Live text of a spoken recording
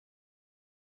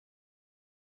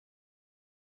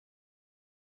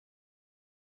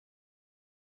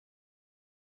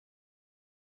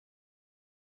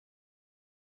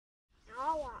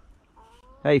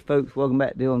Hey folks, welcome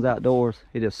back to Dylan's Outdoors.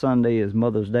 It is Sunday, is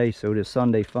Mother's Day, so it is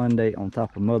Sunday fun day on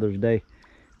top of Mother's Day.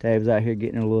 Tab's out here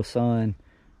getting a little sun.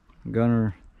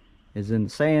 Gunner is in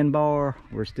the sandbar.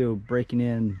 We're still breaking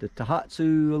in the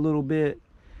Tohatsu a little bit,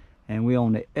 and we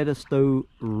on the Edisto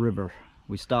River.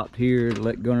 We stopped here to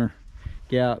let Gunner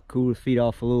get out, cool his feet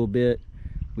off a little bit.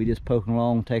 We just poking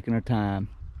along, taking our time.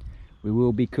 We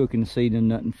will be cooking this evening,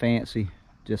 nothing fancy,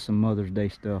 just some Mother's Day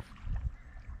stuff.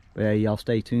 But yeah, y'all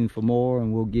stay tuned for more,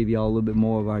 and we'll give y'all a little bit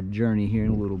more of our journey here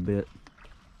in a little bit.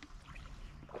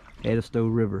 Edisto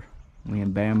River. We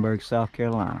in Bamberg, South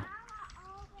Carolina.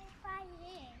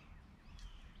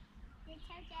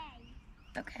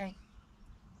 Okay.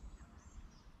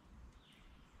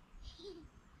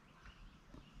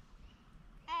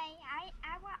 Hey, I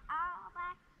want all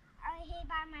by here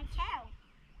by myself.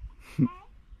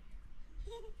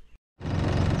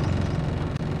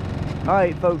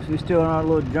 Alright folks, we're still on our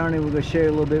little journey. We're going to share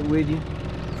a little bit with you.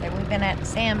 So we've been at the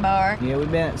sandbar. Yeah,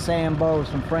 we've been at the sandbar with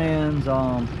some friends.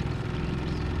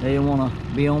 They didn't want to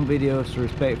be on video, so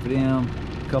respect for them.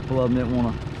 A couple of them didn't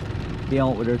want to be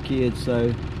on it with their kids,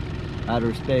 so out of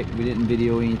respect we didn't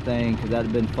video anything, because that would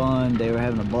have been fun. They were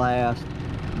having a blast.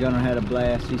 Gunner had a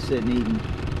blast. He's sitting eating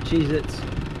Cheez-Its.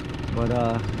 But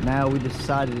now we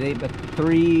decided it ain't but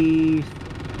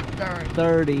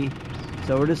 3:30.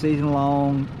 So we're just easing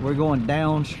along. We're going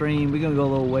downstream. We're gonna go a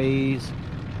little ways.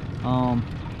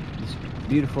 This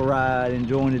beautiful ride,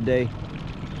 enjoying the day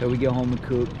till we get home and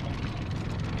cook.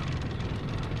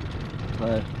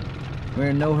 But we're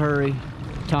in no hurry.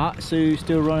 Tohatsu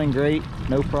still running great,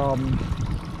 no problem.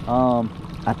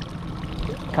 I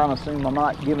kind of assume I'm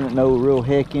not giving it no real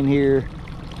heck in here.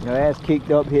 You know, it's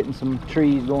kicked up, hitting some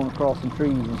trees, going across some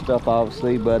trees and stuff,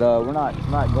 obviously. But we're not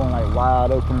going like wide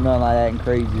open or nothing like that and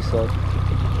crazy. So.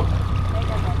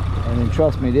 And then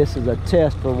trust me, this is a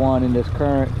test for one in this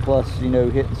current, plus, you know,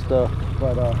 hitting stuff.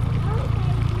 But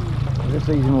just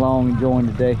easing along, enjoying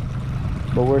the day.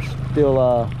 But we're still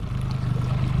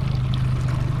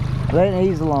letting it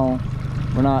ease along.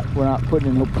 We're not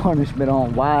putting no punishment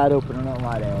on wide open or nothing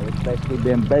like that. It's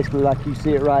basically like you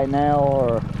see it right now,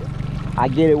 or I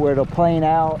get it where it'll plane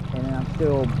out, and then I'm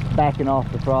still backing off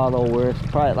the throttle where it's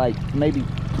probably like maybe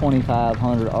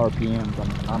 2,500 RPMs,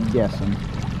 I'm guessing.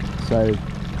 So.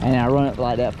 And I run it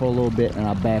like that for a little bit, and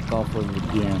I back off of it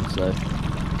again. So,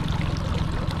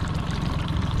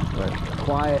 but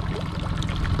quiet,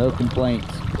 no complaints.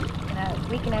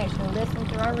 We can actually listen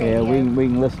to our radio. Yeah, we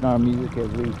can listen to our music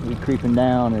as we creeping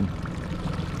down, and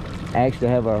actually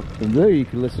have our. And there you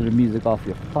can listen to music off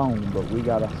your phone, but we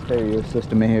got a stereo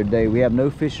system in here today. We have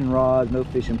no fishing rods, no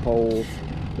fishing poles.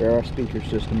 There our speaker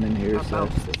system in here. So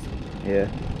yeah,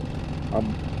 our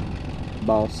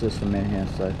boss system in here.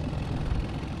 So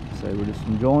we're just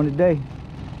enjoying the day.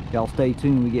 Y'all stay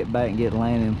tuned when we get back and get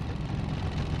landing.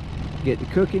 Get to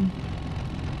cooking.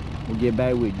 We'll get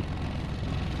back with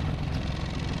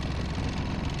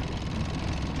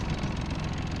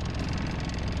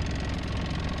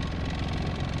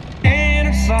you. In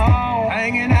a song,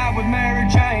 hanging out with Mary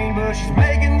Jane, but she's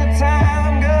making the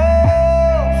time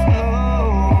go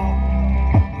slow.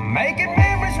 Making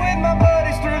memories with my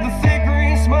buddies through the thick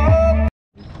green smoke.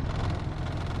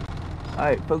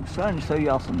 Alright folks, trying to show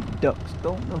y'all some ducks.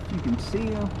 Don't know if you can see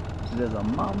them. There's a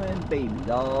mama and babies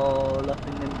all up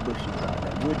in them bushes right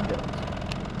there, wood ducks.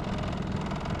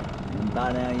 And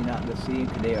by now you're not going to see them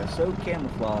because they are so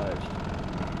camouflaged.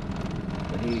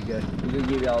 But here you go. We're going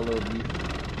to give y'all a little view.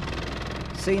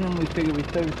 Seen them, we figured we'd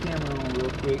throw the camera on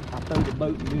real quick. I throw the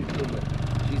boat neutral, but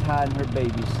she's hiding her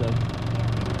babies, so.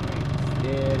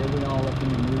 Yeah, they went all up in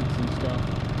the roots and stuff.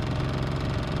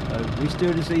 We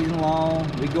still just easing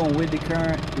along. We're going with the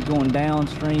current. We're going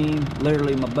downstream.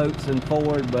 Literally my boat's in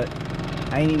forward, but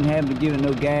I ain't even having to give it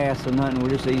no gas or nothing.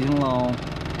 We're just easing along.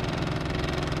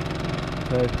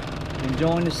 So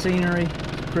enjoying the scenery.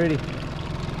 It's pretty.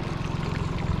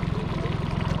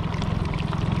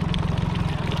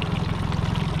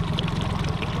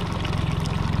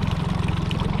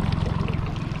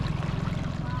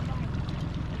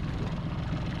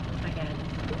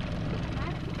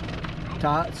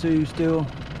 Tohatsu still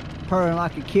purring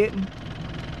like a kitten.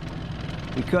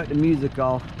 We cut the music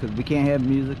off because we can't have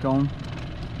music on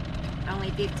Only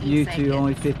 15 YouTube, seconds.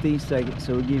 only 15 seconds,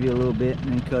 so we'll give you a little bit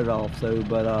and then cut it off. So,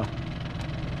 but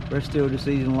we're still just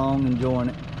easing along, enjoying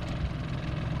it.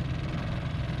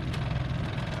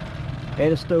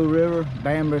 Edisto River,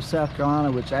 Bamberg, South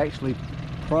Carolina, which actually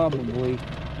probably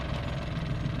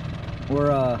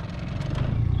we're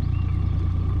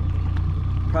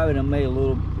probably done made a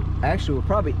little. Actually, we're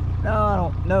probably I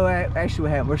don't know. Actually,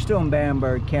 we're still in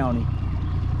Bamberg County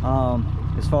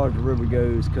as far as the river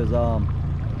goes, because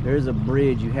there's a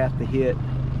bridge you have to hit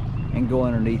and go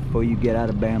underneath before you get out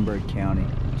of Bamberg County.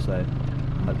 So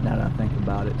now that I think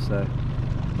about it, so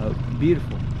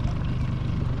beautiful.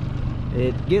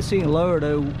 It gets even lower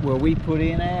though where we put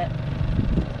in at.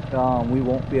 We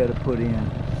won't be able to put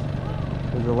in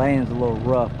because the land's a little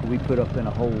rough. We put up in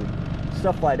a hole.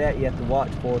 Stuff like that you have to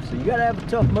watch for. So you gotta have a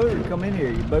tough motor to come in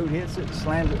here. Your boat hits it,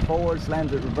 slams it forward,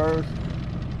 slams it reverse.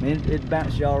 I mean, it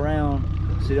bounces y'all around.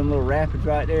 See them little rapids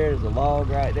right there? There's a log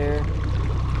right there.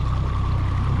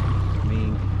 I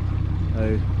mean,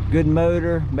 a good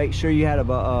motor. Make sure you have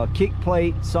a kick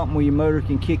plate, something where your motor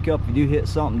can kick up if you do hit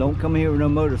something. Don't come here with no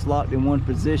motor that's locked in one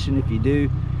position. If you do,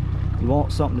 you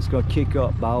want something that's gonna kick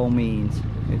up by all means.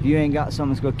 If you ain't got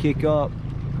something that's gonna kick up,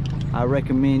 I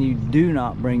recommend you do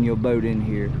not bring your boat in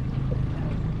here.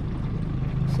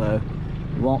 So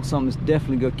you want something that's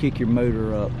definitely gonna kick your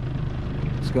motor up.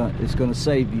 It's gonna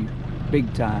save you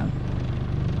big time.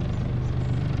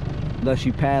 Unless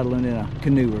you paddling in a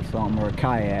canoe or something, or a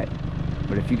kayak.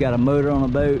 But if you got a motor on a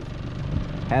boat,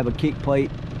 have a kick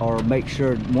plate, or make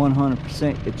sure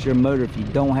 100% it's your motor. If you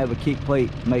don't have a kick plate,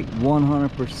 make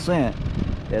 100%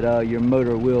 that your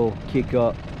motor will kick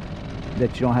up,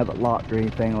 that you don't have it locked or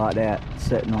anything like that,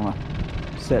 setting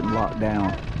locked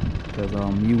down, because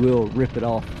you will rip it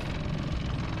off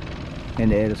in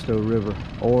the Edisto River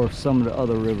or some of the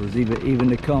other rivers, even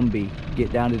the Combahee.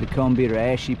 Get down to the Combahee or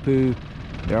Ashepoo,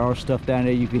 there are stuff down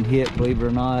there you can hit, believe it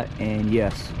or not, and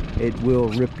yes, it will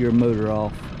rip your motor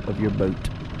off of your boat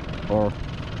or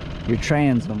your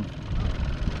transom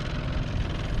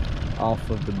off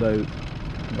of the boat,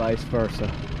 vice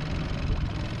versa.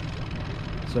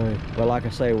 So, but like I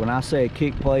say, when I say a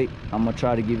kick plate, I'm gonna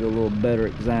try to give you a little better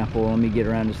example. Let me get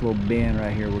around this little bend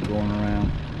right here we're going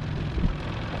around.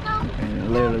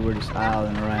 And literally we're just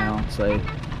idling around, so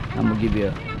I'm gonna give you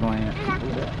a glance.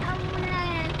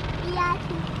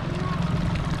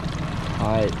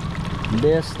 Alright,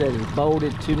 this that is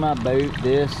bolted to my boat,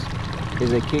 this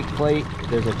is a kick plate.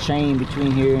 There's a chain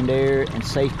between here and there and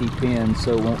safety pins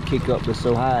so it won't kick up but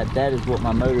so high. That is what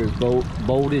my motor is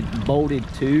bolted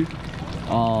to.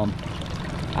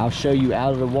 I'll show you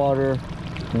out of the water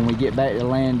when we get back to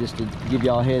land, just to give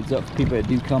y'all a heads up for people that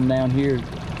do come down here.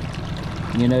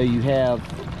 You know, you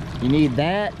need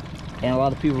that, and a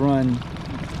lot of people run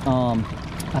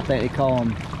I think they call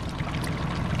them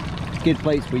skid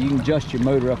plates, where you can adjust your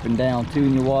motor up and down too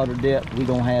in your water depth. We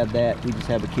don't have that, we just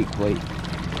have a kick plate.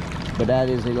 But that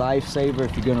is a lifesaver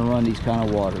if you're going to run these kind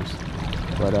of waters.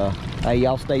 But hey,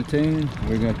 y'all stay tuned.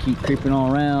 We're going to keep creeping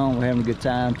on around. We're having a good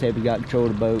time. Tabby got control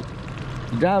of the boat.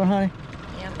 You driving, honey?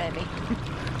 Yeah, baby.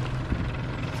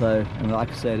 So, and like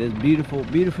I said, it's beautiful,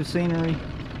 beautiful scenery.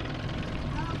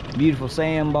 Beautiful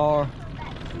sandbar.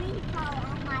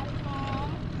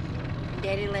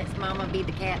 Daddy lets Mama be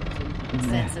the captain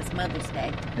since it's Mother's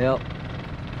Day. Yep.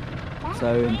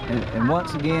 So, and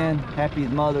once again, happy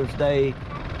Mother's Day.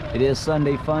 It is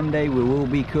Sunday Fun Day. We will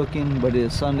be cooking, but it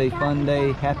is Sunday Fun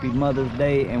Day. Happy Mother's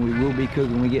Day, and we will be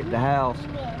cooking when we get to the house.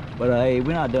 But hey,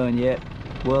 we're not done yet.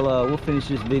 We'll finish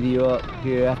this video up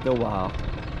here after a while.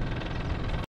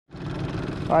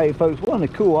 Alright folks, one of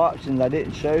the cool options I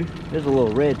didn't show, there's a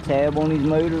little red tab on these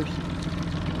motors.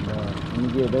 And, when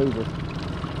you get it over,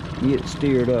 you get it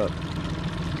steered up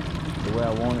the way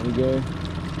I want it to go.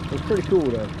 It's pretty cool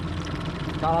though.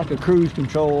 Kind of like a cruise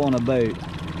control on a boat.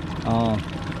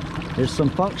 There's some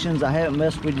functions I haven't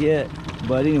messed with yet,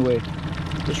 but anyway,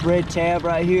 this red tab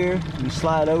right here, you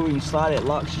slide over, you slide it,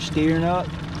 locks your steering up,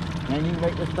 and you can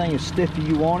make this thing as stiff as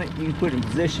you want it. You can put it in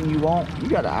position you want. You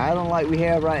got an island like we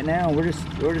have right now. We're just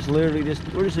literally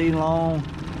eating along,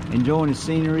 enjoying the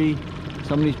scenery.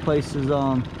 Some of these places,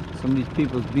 some of these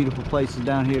people's beautiful places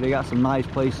down here, they got some nice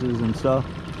places and stuff.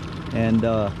 And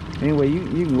anyway,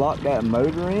 you can lock that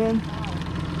motor in,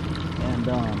 and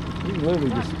you can literally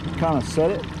just kind of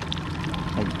set it.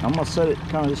 Like, I'm gonna set it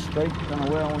kind of just straight, kind of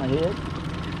where I want to head.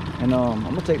 And I'm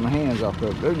gonna take my hands off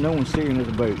of it. There's no one steering this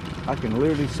boat. I can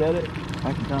literally set it.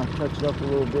 I can kind of touch it up a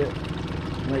little bit,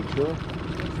 make sure.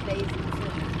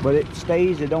 But it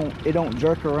stays. It don't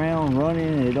jerk around running,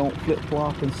 and it don't flip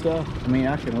flop and stuff. I mean,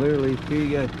 I can literally. Here you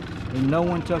go. There's no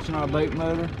one touching our boat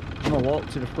motor. I'm gonna walk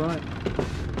to the front.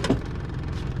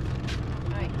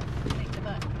 Alright, take the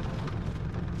butt.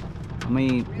 I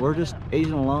mean, we're just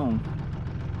easing along.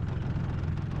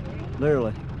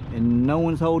 Literally. And no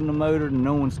one's holding the motor and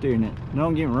no one's steering it.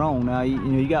 Don't get me wrong, now you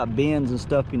know you got bends and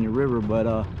stuff in your river, but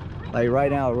like right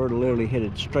now we're literally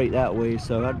headed straight that way,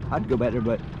 so I'd go back there.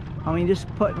 But I mean, just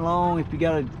putting along if you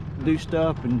gotta do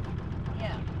stuff, and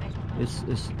Yeah.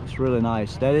 it's really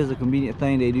nice. That is a convenient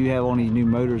thing they do have on these new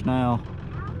motors now,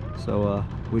 so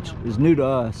which is new to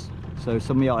us. So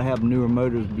some of y'all have newer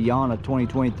motors beyond a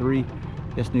 2023.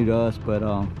 It's new to us, but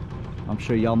I'm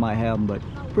sure y'all might have them. But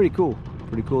pretty cool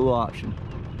little option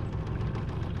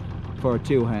for a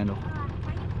tilt handle.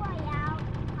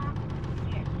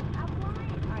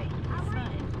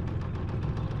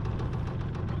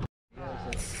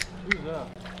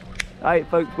 Alright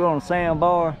folks, we're on a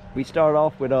sandbar. We started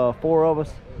off with 4 of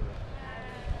us.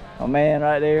 My man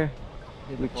right there,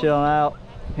 we're chilling out.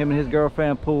 Him and his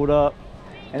girlfriend pulled up.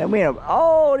 And then we have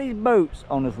all these boats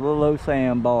on this little old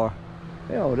sandbar.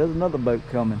 Oh, there's another boat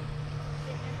coming.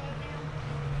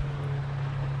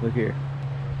 Look here.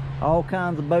 All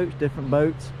kinds of boats, different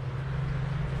boats.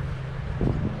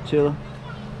 Chilling.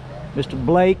 Mr.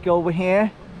 Blake over here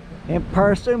in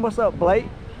person. What's up, Blake?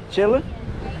 Chilling.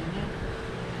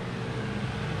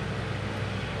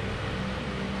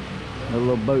 A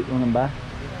little boat running by.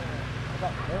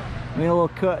 I mean, a little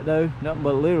cut though, nothing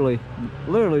but literally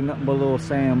nothing but a little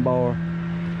sandbar.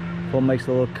 What makes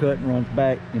a little cut and runs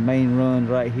back. The main runs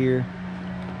right here,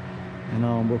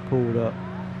 and we're pulled up.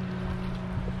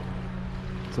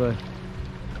 So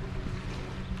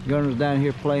Gunner's down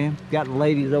here playing. Got the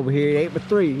ladies over here. 8 by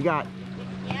 3. You got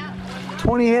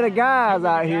 20 head of guys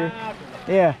out here.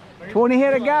 Yeah, 20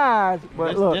 head of guys.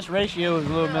 But look, this ratio is a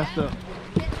little messed up.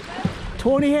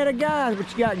 20 head of guys,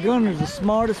 but you got Gunner's the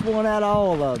smartest one out of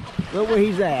all of them. Look where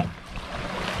he's at.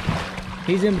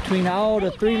 He's in between all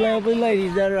the 3 lovely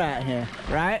ladies that are out here,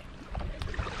 right?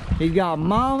 He's got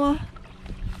Mama,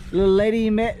 little lady he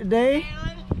met today,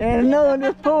 and another one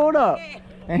just pulled up.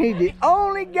 And he's the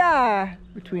only guy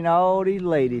between all these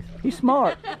ladies. He's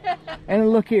smart.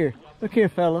 And look here,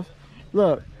 fellas.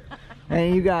 Look,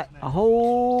 and you got a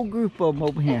whole group of them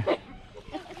over here.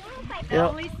 The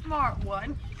only smart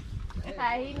one.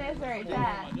 He knows where it's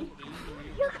at.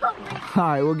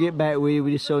 Alright, we'll get back with you.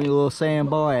 We just showing you a little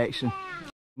sandbar action.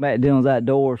 Back at Dylan's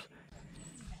Outdoors.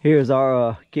 Here's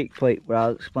our kick plate, what I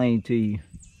was explaining to you.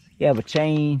 You have a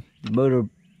chain, the motor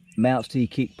mounts to your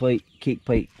kick plate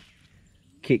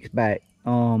kicks back.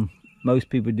 Most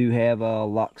people do have a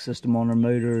lock system on their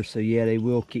motor, so yeah, they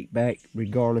will kick back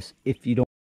regardless if you don't